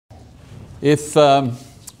If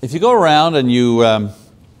you go around and you were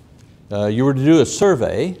to do a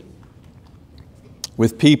survey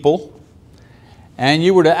with people and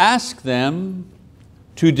you were to ask them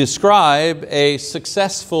to describe a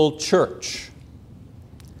successful church,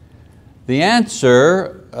 the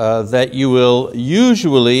answer that you will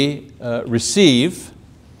usually receive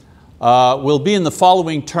will be in the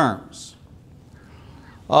following terms.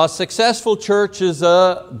 A successful church is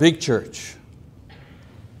a big church.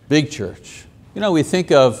 Big church. We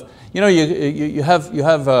think of, you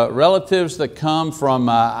have relatives that come from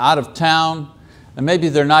out of town, and maybe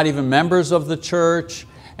they're not even members of the church,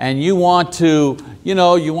 and you want to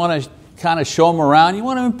kind of show them around. You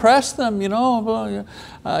want to impress them.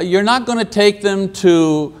 You're not going to take them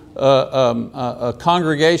to a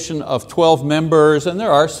congregation of 12 members, and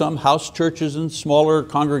there are some house churches and smaller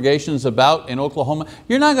congregations about in Oklahoma.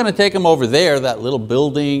 You're not going to take them over there, that little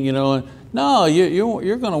building. No,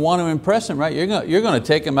 you're going to want to impress them, right? You're going to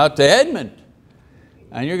take them out to Edmond,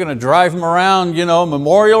 and you're going to drive them around,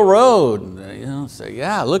 Memorial Road, and say,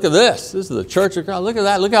 yeah, look at this. This is the church of God. Look at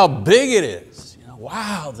that. Look how big it is.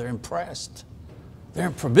 Wow, they're impressed.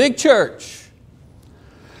 They're a big church.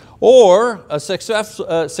 Or a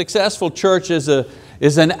successful church is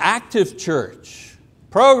an active church.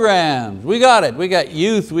 Programs, we got it. We got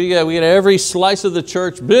youth. We got every slice of the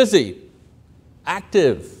church busy,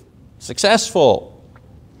 active, successful.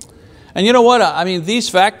 And you know what? These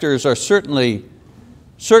factors are certainly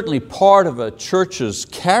part of a church's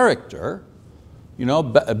character.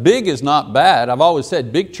 Big is not bad. I've always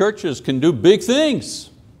said big churches can do big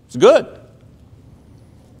things. It's good.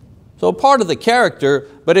 So part of the character,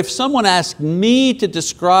 but if someone asked me to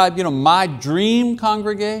describe my dream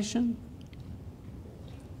congregation,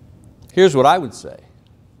 here's what I would say.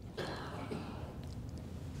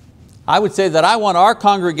 I would say that I want our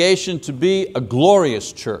congregation to be a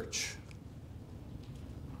glorious church.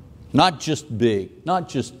 Not just big, not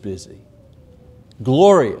just busy.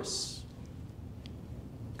 Glorious.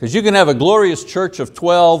 Because you can have a glorious church of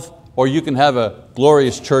 12 or you can have a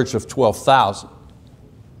glorious church of 12,000.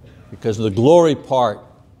 Because the glory part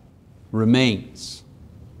remains.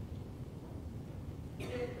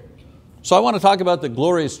 So I want to talk about the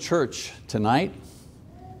glorious church tonight.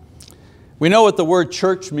 We know what the word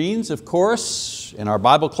church means, of course. In our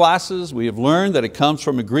Bible classes, we have learned that it comes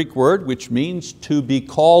from a Greek word which means to be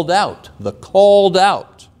called out, the called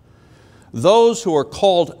out. Those who are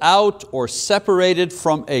called out or separated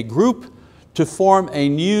from a group to form a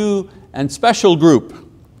new and special group.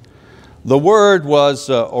 The word was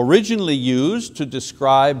originally used to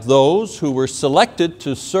describe those who were selected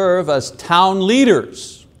to serve as town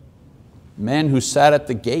leaders, men who sat at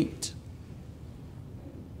the gate.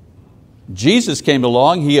 Jesus came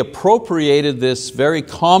along, He appropriated this very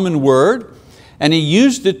common word and He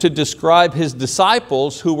used it to describe His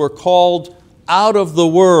disciples who were called out of the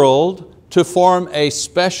world to form a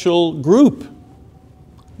special group,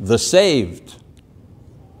 the saved.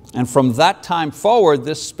 And from that time forward,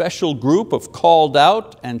 this special group of called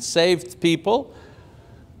out and saved people,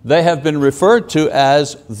 they have been referred to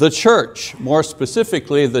as the church. More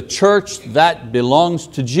specifically, the church that belongs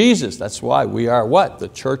to Jesus. That's why we are what? The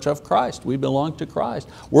church of Christ. We belong to Christ.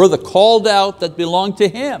 We're the called out that belong to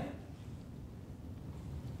Him.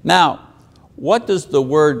 Now, what does the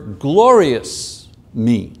word glorious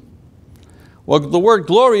mean? Well, the word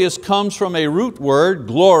glorious comes from a root word,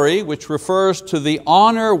 glory, which refers to the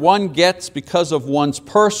honor one gets because of one's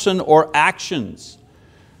person or actions.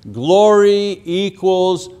 Glory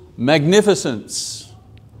equals magnificence.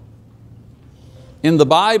 In the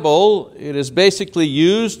Bible, it is basically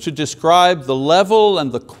used to describe the level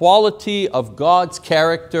and the quality of God's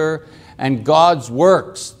character and God's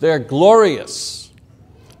works. They're glorious.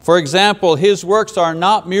 For example, His works are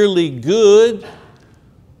not merely good,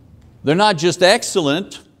 they're not just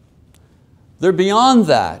excellent, they're beyond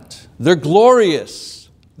that. They're glorious,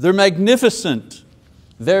 they're magnificent,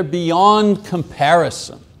 they're beyond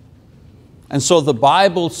comparison. And so the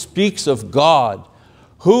Bible speaks of God,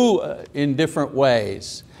 who in different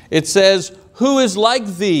ways. It says, who is like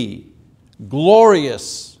Thee,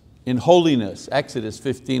 glorious in holiness, Exodus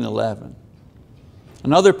 15:11.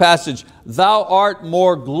 Another passage, Thou art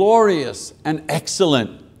more glorious and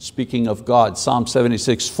excellent, speaking of God, Psalm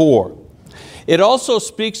 76:4. It also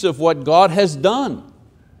speaks of what God has done.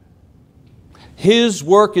 His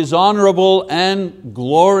work is honorable and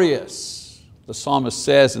glorious, the psalmist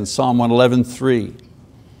says in Psalm 111:3.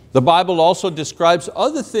 The Bible also describes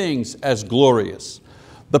other things as glorious.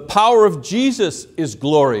 The power of Jesus is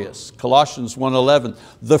glorious, Colossians 1:11.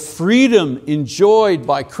 The freedom enjoyed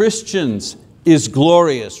by Christians is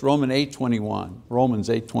glorious. Romans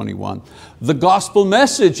 8:21. The gospel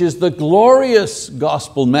message is the glorious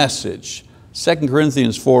gospel message. 2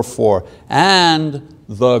 Corinthians 4:4. And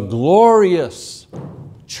the glorious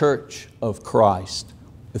church of Christ.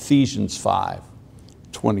 Ephesians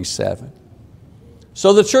 5:27.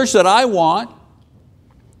 So the church that I want,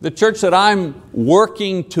 the church that I'm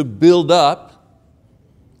working to build up,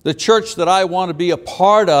 the church that I want to be a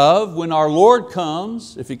part of when our Lord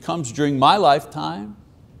comes, if He comes during my lifetime,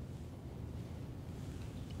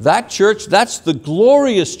 that church, that's the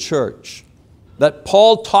glorious church that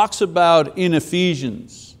Paul talks about in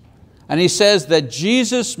Ephesians. And he says that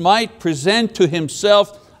Jesus might present to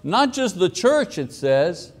Himself, not just the church it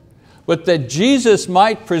says, but that Jesus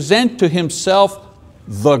might present to Himself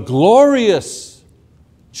the glorious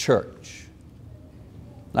church.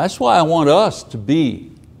 That's why I want us to be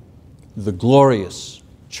the glorious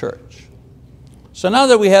church. So now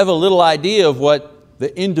that we have a little idea of what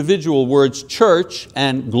the individual words church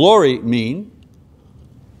and glory mean,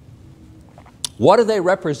 what do they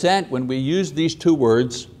represent when we use these two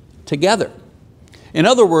words together? In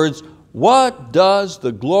other words, what does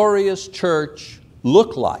the glorious church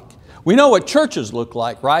look like? We know what churches look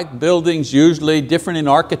like, right? Buildings usually different in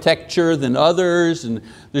architecture than others, and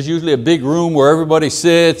there's usually a big room where everybody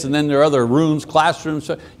sits, and then there are other rooms, classrooms.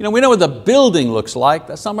 So, we know what the building looks like.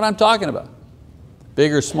 That's not what I'm talking about.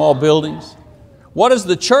 Big or small buildings. What does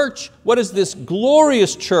the church, what does this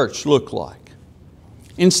glorious church look like?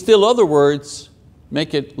 In still other words,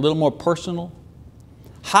 make it a little more personal.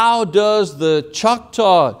 How does the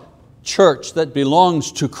Choctaw church that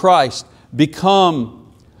belongs to Christ become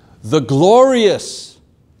the glorious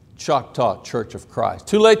Choctaw Church of Christ?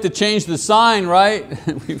 Too late to change the sign, right?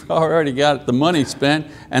 We've already got the money spent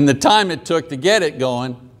and the time it took to get it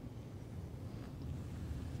going.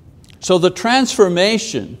 So the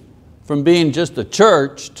transformation from being just a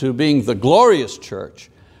church to being the glorious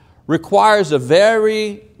church requires a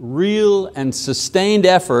very real and sustained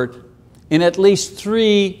effort in at least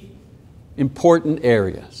 3 important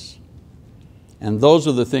areas. And those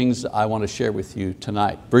are the things I want to share with you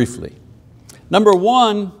tonight, briefly. Number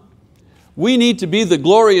 1, we need to be the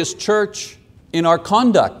glorious church in our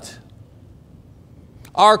conduct.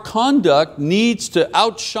 Our conduct needs to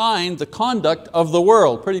outshine the conduct of the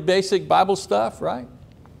world. Pretty basic Bible stuff, right?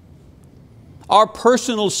 Our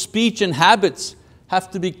personal speech and habits have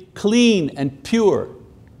to be clean and pure.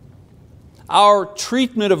 Our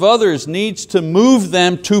treatment of others needs to move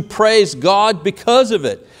them to praise God because of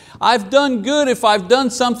it. I've done good if I've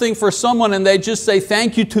done something for someone and they just say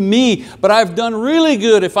thank you to me, but I've done really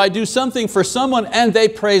good if I do something for someone and they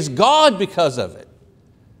praise God because of it.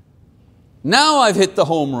 Now I've hit the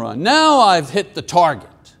home run. Now I've hit the target.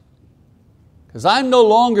 Because I'm no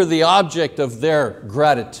longer the object of their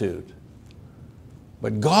gratitude,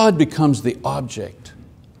 but God becomes the object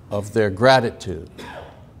of their gratitude.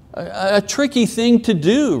 A tricky thing to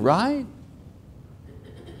do, right?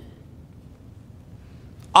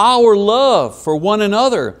 Our love for one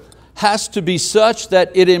another has to be such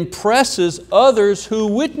that it impresses others who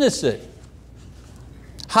witness it.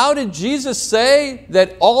 How did Jesus say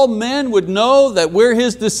that all men would know that we're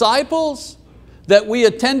His disciples? That we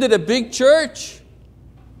attended a big church?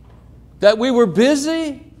 That we were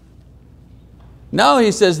busy? No,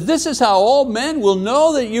 He says, this is how all men will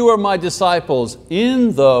know that you are my disciples,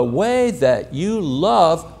 in the way that you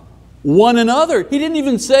love one another. He didn't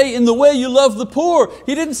even say in the way you love the poor.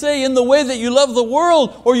 He didn't say in the way that you love the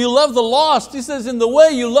world or you love the lost. He says in the way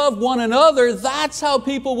you love one another. That's how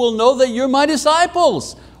people will know that you're my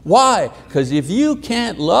disciples. Why? Because if you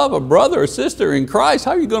can't love a brother or sister in Christ,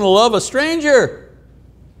 how are you going to love a stranger?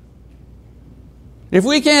 If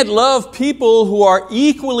we can't love people who are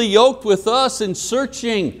equally yoked with us in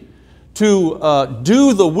searching to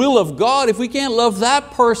do the will of God, if we can't love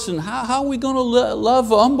that person, how are we going to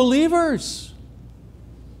love unbelievers?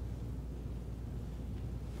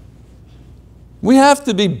 We have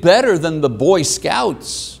to be better than the Boy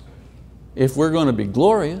Scouts if we're going to be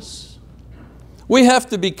glorious. We have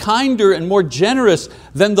to be kinder and more generous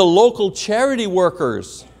than the local charity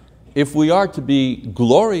workers if we are to be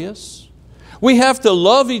glorious. We have to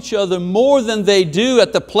love each other more than they do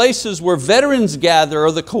at the places where veterans gather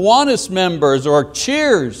or the Kiwanis members or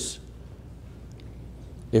Cheers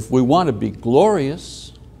if we want to be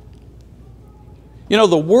glorious.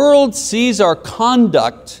 The world sees our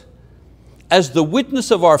conduct as the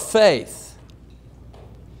witness of our faith,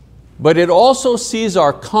 but it also sees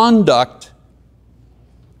our conduct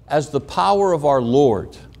as the power of our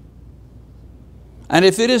Lord. And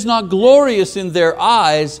if it is not glorious in their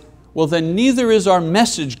eyes, well then neither is our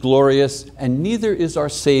message glorious and neither is our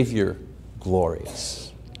Savior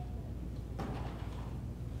glorious.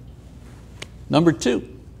 Number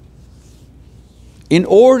two, in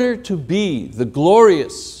order to be the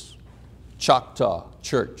glorious Choctaw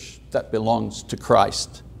church that belongs to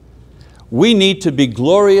Christ, we need to be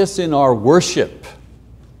glorious in our worship.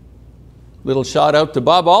 Little shout out to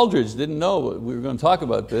Bob Aldridge, didn't know we were going to talk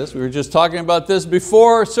about this. We were just talking about this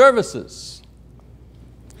before services.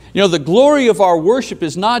 You know, the glory of our worship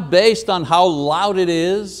is not based on how loud it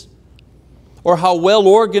is, or how well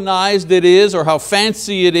organized it is, or how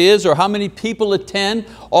fancy it is, or how many people attend,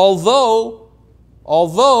 although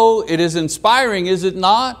it is inspiring, is it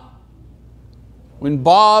not? When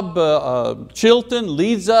Bob Chilton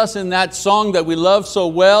leads us in that song that we love so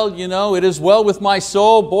well, you know, it is well with my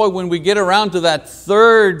soul. Boy, when we get around to that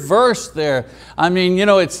third verse there, I mean, you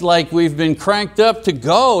know, it's like we've been cranked up to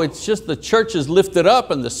go. It's just the church is lifted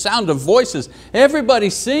up and the sound of voices.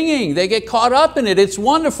 Everybody's singing. They get caught up in it. It's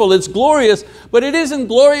wonderful. It's glorious. But it isn't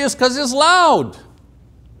glorious because it's loud.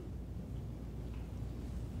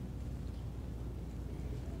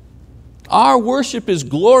 Our worship is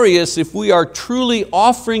glorious if we are truly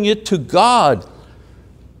offering it to God,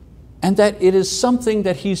 and that it is something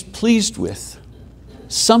that He's pleased with,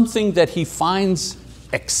 something that He finds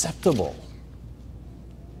acceptable.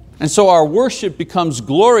 And so our worship becomes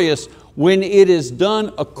glorious when it is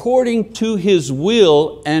done according to His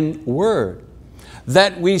will and word.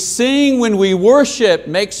 That we sing when we worship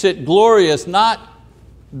makes it glorious, not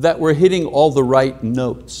that we're hitting all the right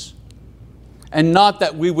notes. And not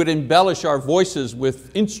that we would embellish our voices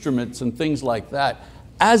with instruments and things like that,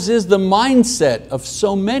 as is the mindset of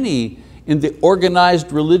so many in the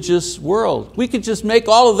organized religious world. We could just make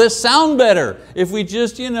all of this sound better if we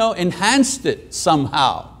just enhanced it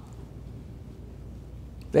somehow.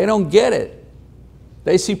 They don't get it.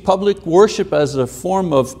 They see public worship as a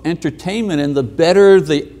form of entertainment, and the better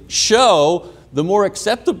the show, the more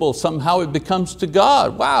acceptable somehow it becomes to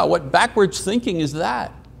God. Wow, what backwards thinking is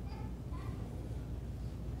that?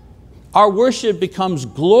 Our worship becomes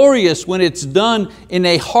glorious when it's done in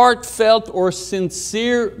a heartfelt or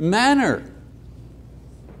sincere manner.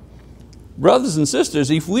 Brothers and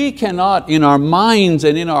sisters, if we cannot in our minds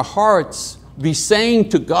and in our hearts be saying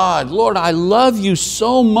to God, Lord, I love you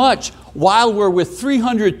so much, while we're with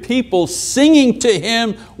 300 people singing to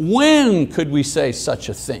Him, when could we say such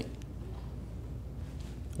a thing?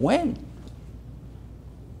 When?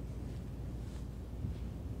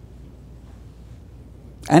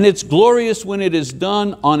 And it's glorious when it is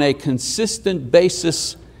done on a consistent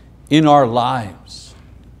basis in our lives.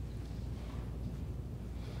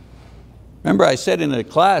 Remember, I said in a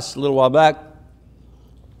class a little while back,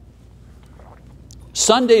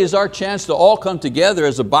 Sunday is our chance to all come together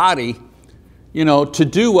as a body, to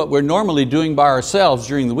do what we're normally doing by ourselves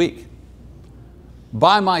during the week.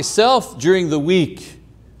 By myself during the week,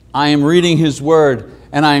 I am reading His word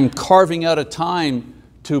and I am carving out a time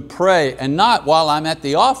to pray, and not while I'm at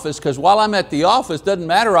the office, because while I'm at the office, doesn't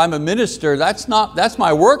matter, I'm a minister, that's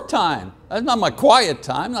my work time. That's not my quiet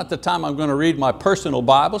time, not the time I'm going to read my personal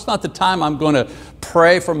Bible, it's not the time I'm going to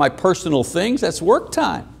pray for my personal things, that's work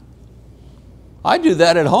time. I do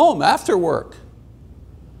that at home after work.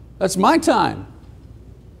 That's my time.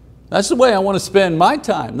 That's the way I want to spend my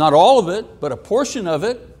time, not all of it, but a portion of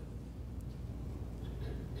it.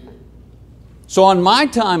 So on my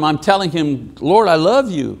time, I'm telling Him, Lord, I love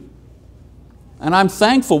you. And I'm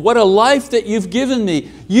thankful. What a life that you've given me.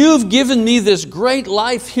 You've given me this great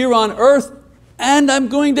life here on earth, and I'm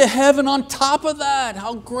going to heaven on top of that.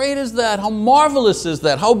 How great is that? How marvelous is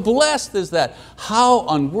that? How blessed is that? How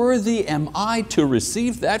unworthy am I to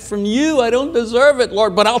receive that from you? I don't deserve it,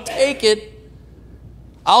 Lord, but I'll take it.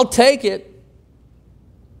 I'll take it.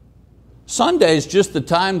 Sunday is just the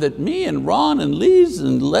time that me and Ron and Lise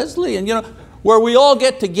and Leslie and where we all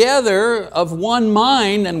get together of one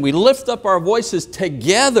mind and we lift up our voices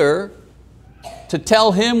together to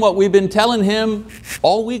tell Him what we've been telling Him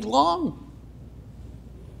all week long.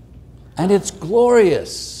 And it's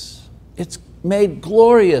glorious. It's made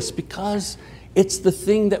glorious because it's the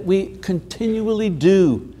thing that we continually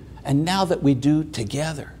do, and now that we do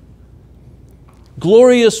together.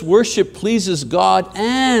 Glorious worship pleases God,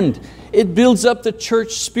 and it builds up the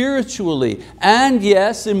church spiritually. And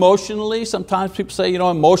yes, emotionally. Sometimes people say,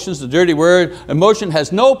 emotion is a dirty word. Emotion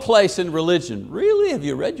has no place in religion. Really? Have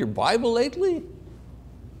you read your Bible lately?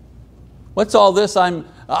 What's all this?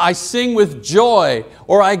 I sing with joy,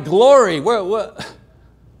 or I glory.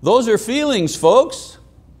 Those are feelings, folks.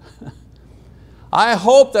 I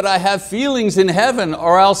hope that I have feelings in heaven,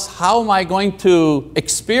 or else how am I going to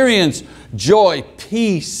experience joy,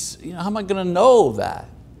 peace? How am I going to know that?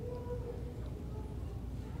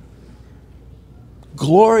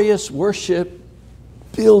 glorious worship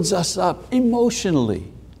builds us up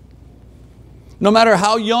emotionally. No matter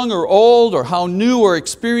how young or old or how new or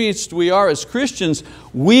experienced we are as Christians,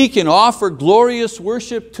 we can offer glorious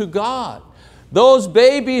worship to God. Those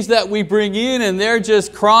babies that we bring in and they're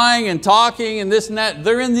just crying and talking and this and that,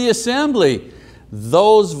 they're in the assembly.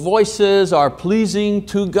 Those voices are pleasing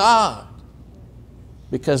to God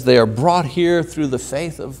because they are brought here through the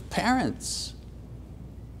faith of parents.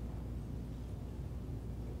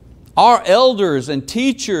 Our elders and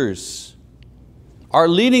teachers are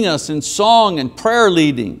leading us in song and prayer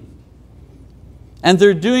leading. And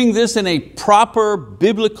they're doing this in a proper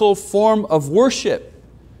biblical form of worship.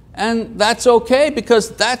 And that's okay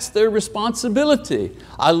because that's their responsibility.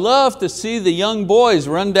 I love to see the young boys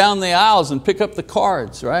run down the aisles and pick up the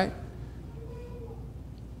cards, right?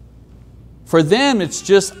 For them, it's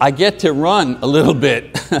just, I get to run a little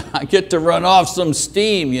bit. I get to run off some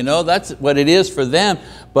steam, that's what it is for them.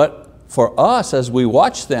 But for us, as we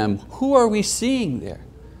watch them, who are we seeing there?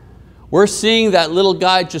 We're seeing that little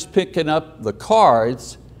guy just picking up the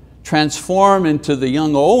cards transform into the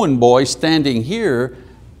young Owen boy standing here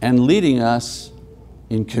and leading us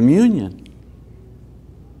in communion.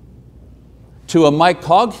 To a Mike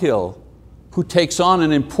Coghill who takes on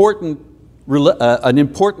an important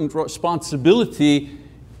responsibility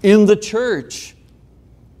in the church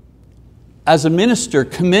as a minister,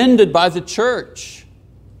 commended by the church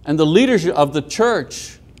and the leadership of the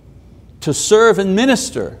church to serve and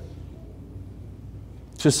minister.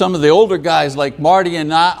 To some of the older guys like Marty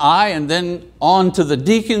and I, and then on to the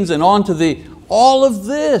deacons and on to all of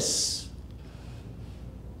this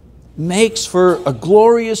makes for a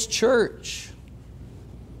glorious church.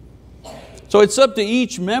 So it's up to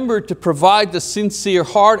each member to provide the sincere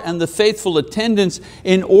heart and the faithful attendance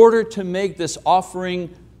in order to make this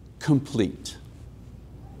offering complete.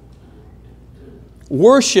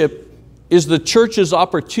 Worship is the church's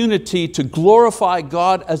opportunity to glorify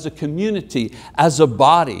God as a community, as a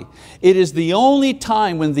body. It is the only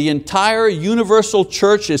time when the entire universal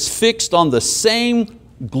church is fixed on the same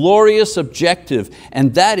glorious objective,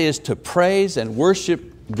 and that is to praise and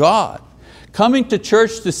worship God. Coming to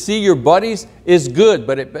church to see your buddies is good,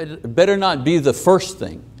 but it better not be the first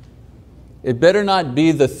thing. It better not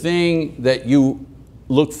be the thing that you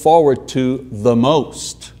look forward to the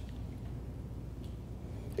most.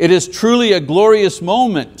 It is truly a glorious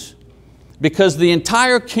moment because the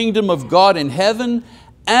entire kingdom of God in heaven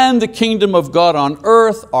and the kingdom of God on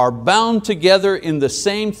earth are bound together in the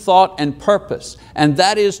same thought and purpose, and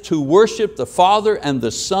that is to worship the Father and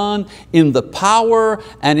the Son in the power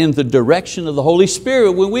and in the direction of the Holy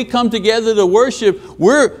Spirit. When we come together to worship,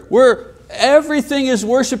 everything is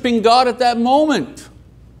worshiping God at that moment.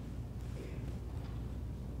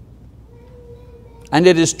 And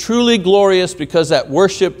it is truly glorious because at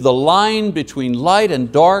worship the line between light and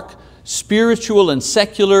dark, spiritual and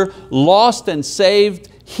secular, lost and saved,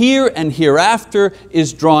 here and hereafter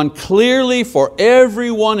is drawn clearly for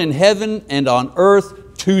everyone in heaven and on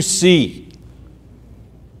earth to see.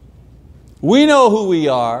 We know who we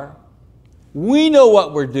are, we know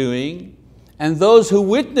what we're doing, and those who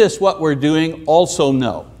witness what we're doing also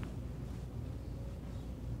know.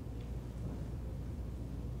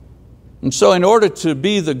 And so in order to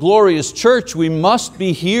be the glorious church, we must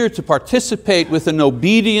be here to participate with an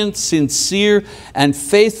obedient, sincere, and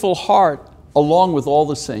faithful heart along with all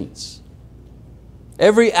the saints.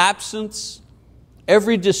 Every absence,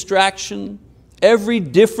 every distraction, every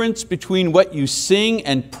difference between what you sing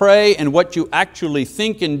and pray and what you actually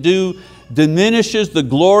think and do diminishes the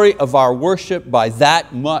glory of our worship by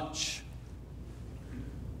that much.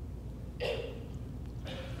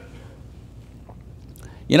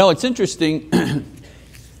 It's interesting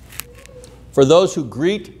for those who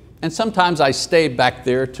greet, and sometimes I stay back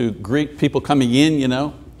there to greet people coming in,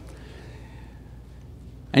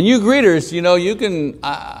 And you greeters,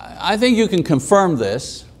 I think you can confirm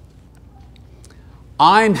this.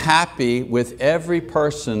 I'm happy with every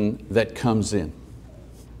person that comes in.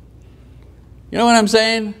 You know what I'm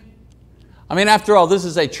saying? I mean, after all, this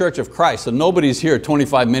is a church of Christ, so nobody's here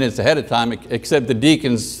 25 minutes ahead of time except the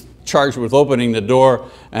deacons charged with opening the door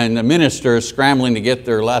and the ministers scrambling to get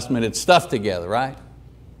their last minute stuff together, right?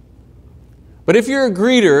 But if you're a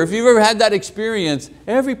greeter, if you've ever had that experience,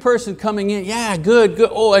 every person coming in, yeah, good,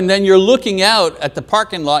 good. Oh, and then you're looking out at the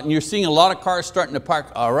parking lot and you're seeing a lot of cars starting to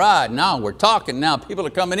park. All right, now we're talking. Now people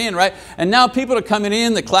are coming in, right? And now people are coming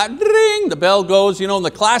in, the clap, ding, the bell goes, and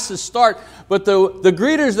the classes start. But the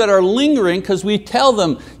greeters that are lingering, because we tell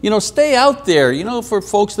them, stay out there, for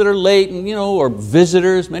folks that are late, and, or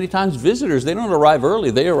visitors. Many times visitors, they don't arrive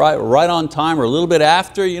early. They arrive right on time or a little bit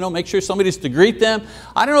after. Make sure somebody's to greet them.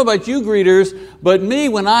 I don't know about you greeters, but me,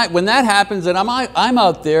 when that happens and I'm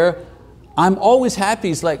out there, I'm always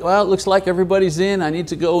happy. It's like, well, it looks like everybody's in. I need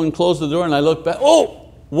to go and close the door, and I look back.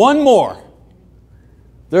 Oh, one more.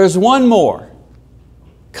 There's one more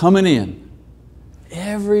coming in.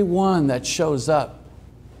 Everyone that shows up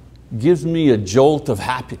gives me a jolt of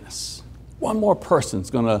happiness. One more person's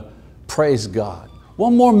going to praise God.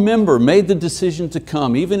 One more member made the decision to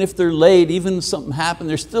come. Even if they're late, even if something happened,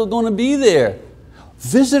 they're still going to be there.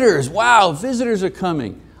 Visitors, wow, visitors are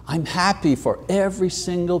coming. I'm happy for every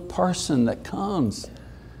single person that comes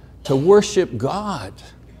to worship God.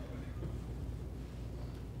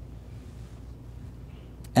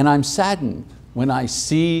 And I'm saddened when I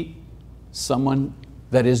see someone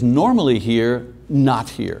that is normally here, not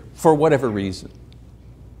here, for whatever reason.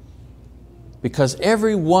 Because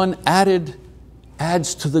everyone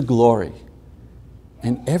adds to the glory,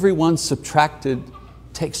 and everyone subtracted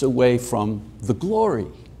takes away from the glory.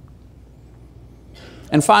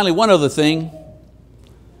 And finally, one other thing.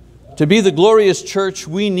 To be the glorious church,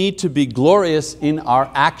 we need to be glorious in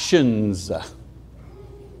our actions.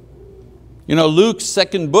 Luke's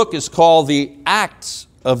second book is called the Acts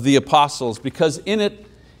of the Apostles, because in it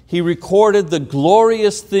he recorded the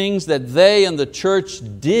glorious things that they and the church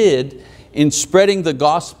did in spreading the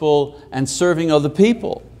gospel and serving other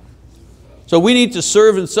people. So we need to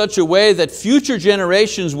serve in such a way that future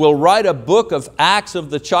generations will write a book of Acts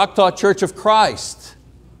of the Choctaw Church of Christ.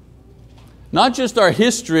 Not just our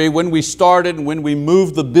history, when we started and when we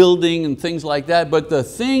moved the building and things like that, but the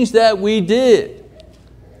things that we did.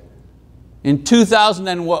 In 2000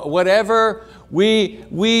 and whatever,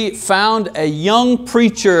 we found a young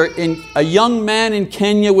preacher, a young man in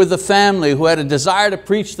Kenya with a family who had a desire to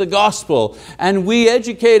preach the gospel. And we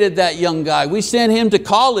educated that young guy. We sent him to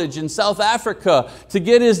college in South Africa to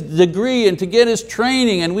get his degree and to get his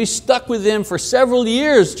training. And we stuck with him for several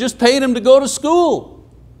years, just paid him to go to school.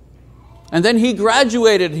 And then he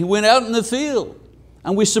graduated, he went out in the field.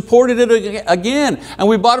 And we supported it again. And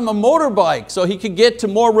we bought him a motorbike so he could get to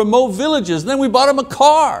more remote villages. And then we bought him a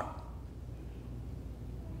car.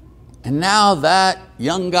 And now that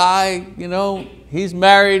young guy, he's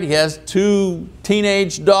married, he has 2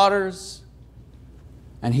 teenage daughters,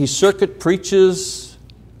 and he circuit preaches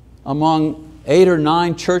among 8 or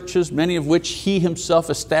 9 churches, many of which he himself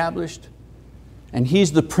established. And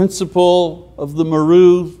he's the principal of the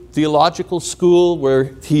Meru Theological School,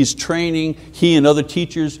 where he's training, he and other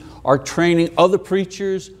teachers are training other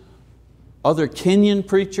preachers, other Kenyan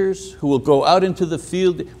preachers who will go out into the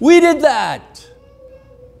field. We did that.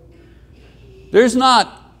 There's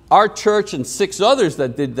not our church and 6 others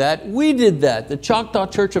that did that. We did that. The Choctaw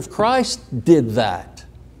Church of Christ did that.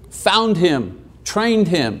 Found him, trained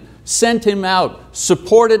him, sent him out,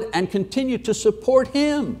 supported and continued to support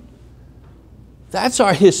him. That's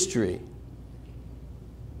our history.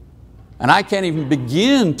 And I can't even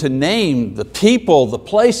begin to name the people, the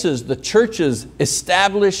places, the churches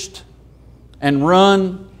established and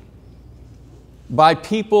run by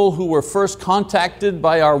people who were first contacted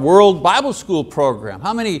by our World Bible School program.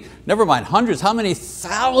 How many, never mind hundreds, how many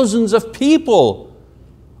thousands of people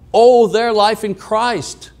owe their life in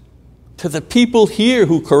Christ to the people here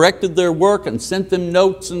who corrected their work and sent them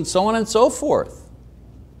notes and so on and so forth.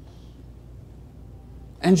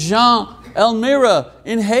 And Jean Elmira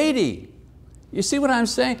in Haiti. You see what I'm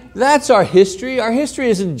saying? That's our history. Our history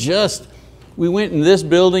isn't just we went in this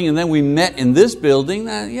building and then we met in this building.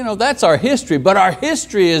 That's our history. But our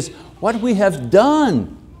history is what we have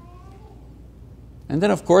done. And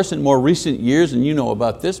then of course in more recent years, and you know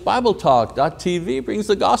about this, BibleTalk.tv brings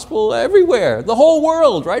the gospel everywhere, the whole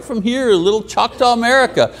world, right from here, little Choctaw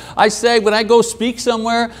America. I say when I go speak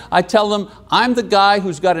somewhere, I tell them I'm the guy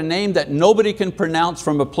who's got a name that nobody can pronounce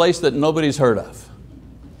from a place that nobody's heard of.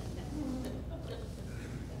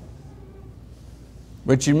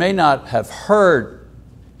 But you may not have heard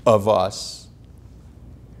of us,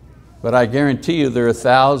 but I guarantee you there are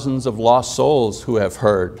thousands of lost souls who have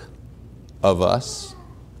heard of us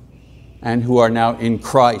and who are now in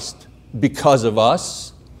Christ because of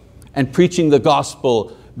us and preaching the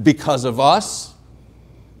gospel because of us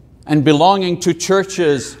and belonging to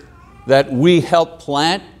churches that we helped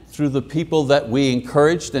plant through the people that we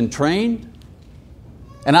encouraged and trained.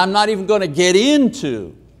 And I'm not even going to get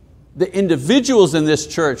into the individuals in this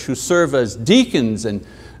church who serve as deacons and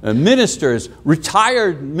ministers,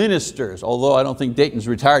 retired ministers, although I don't think Dayton's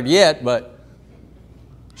retired yet, but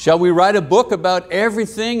Shall we write a book about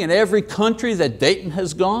everything in every country that Dayton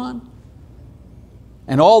has gone?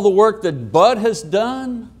 And all the work that Bud has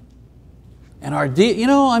done? And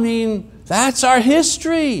that's our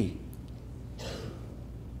history.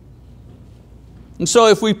 And so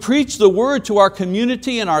if we preach the word to our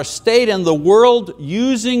community and our state and the world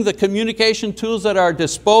using the communication tools at our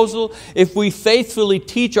disposal, if we faithfully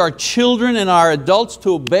teach our children and our adults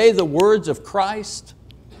to obey the words of Christ,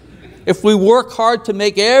 if we work hard to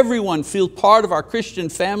make everyone feel part of our Christian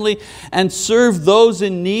family and serve those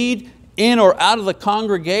in need in or out of the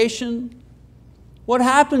congregation, what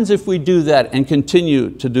happens if we do that and continue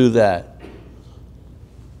to do that?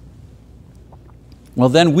 Well,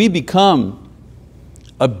 then we become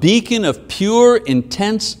a beacon of pure,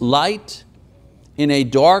 intense light in a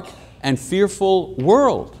dark and fearful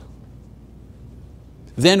world.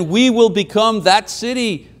 Then we will become that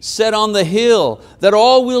city set on the hill that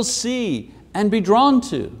all will see and be drawn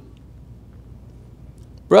to.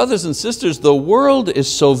 Brothers and sisters, the world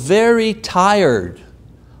is so very tired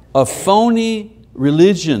of phony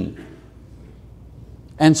religion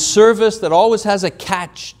and service that always has a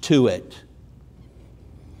catch to it.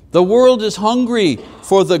 The world is hungry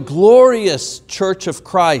for the glorious church of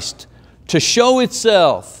Christ to show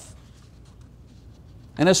itself.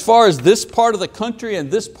 And as far as this part of the country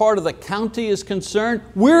and this part of the county is concerned,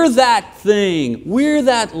 we're that thing, we're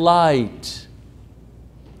that light.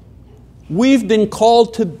 We've been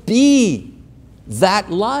called to be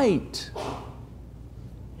that light.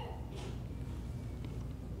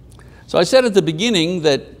 So I said at the beginning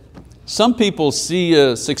that some people see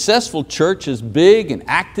a successful church as big and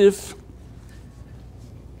active,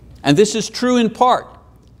 and this is true in part.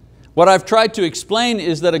 What I've tried to explain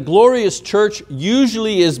is that a glorious church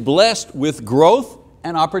usually is blessed with growth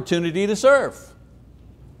and opportunity to serve.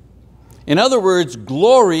 In other words,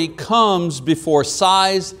 glory comes before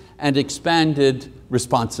size and expanded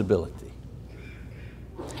responsibility.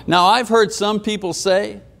 Now, I've heard some people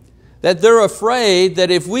say that they're afraid that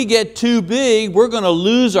if we get too big, we're going to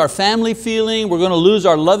lose our family feeling, we're going to lose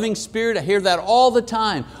our loving spirit. I hear that all the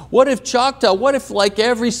time. What if Choctaw, what if like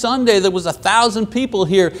every Sunday there was 1,000 people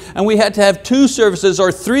here and we had to have 2 services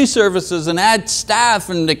or 3 services and add staff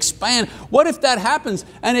and expand? What if that happens?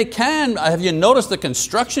 And it can. Have you noticed the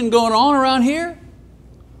construction going on around here?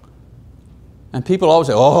 And people always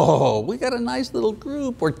say, oh, we got a nice little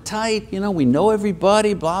group, we're tight, we know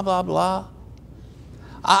everybody, blah, blah, blah.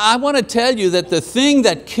 I want to tell you that the thing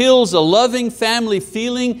that kills a loving family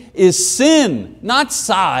feeling is sin, not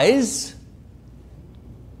size.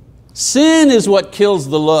 Sin is what kills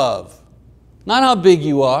the love, not how big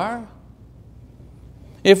you are.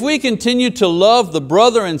 If we continue to love the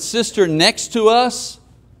brother and sister next to us,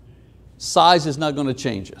 size is not going to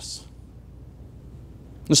change us.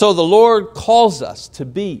 And so the Lord calls us to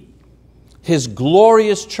be His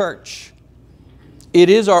glorious church. It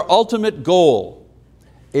is our ultimate goal.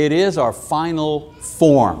 It is our final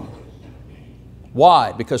form.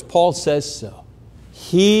 Why? Because Paul says so.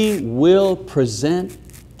 He will present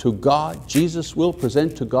to God, Jesus will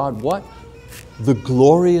present to God what? The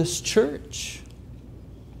glorious church.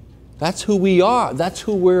 That's who we are. That's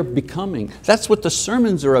who we're becoming. That's what the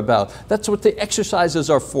sermons are about. That's what the exercises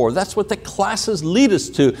are for. That's what the classes lead us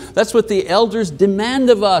to. That's what the elders demand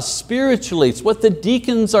of us spiritually. It's what the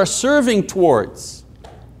deacons are serving towards.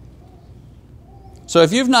 So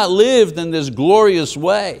if you've not lived in this glorious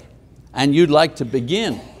way and you'd like to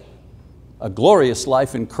begin a glorious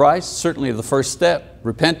life in Christ, certainly the first step,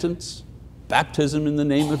 repentance, baptism in the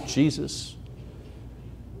name of Jesus.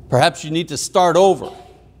 Perhaps you need to start over.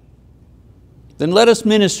 Then let us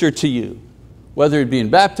minister to you, whether it be in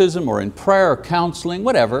baptism or in prayer or counseling,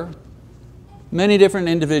 whatever. Many different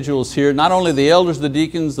individuals here, not only the elders, the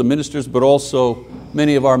deacons, the ministers, but also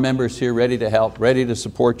many of our members here ready to help, ready to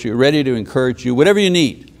support you, ready to encourage you, whatever you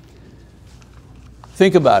need.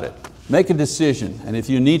 Think about it, make a decision, and if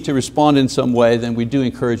you need to respond in some way, then we do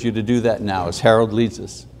encourage you to do that now as Harold leads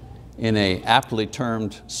us in an aptly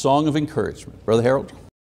termed song of encouragement. Brother Harold.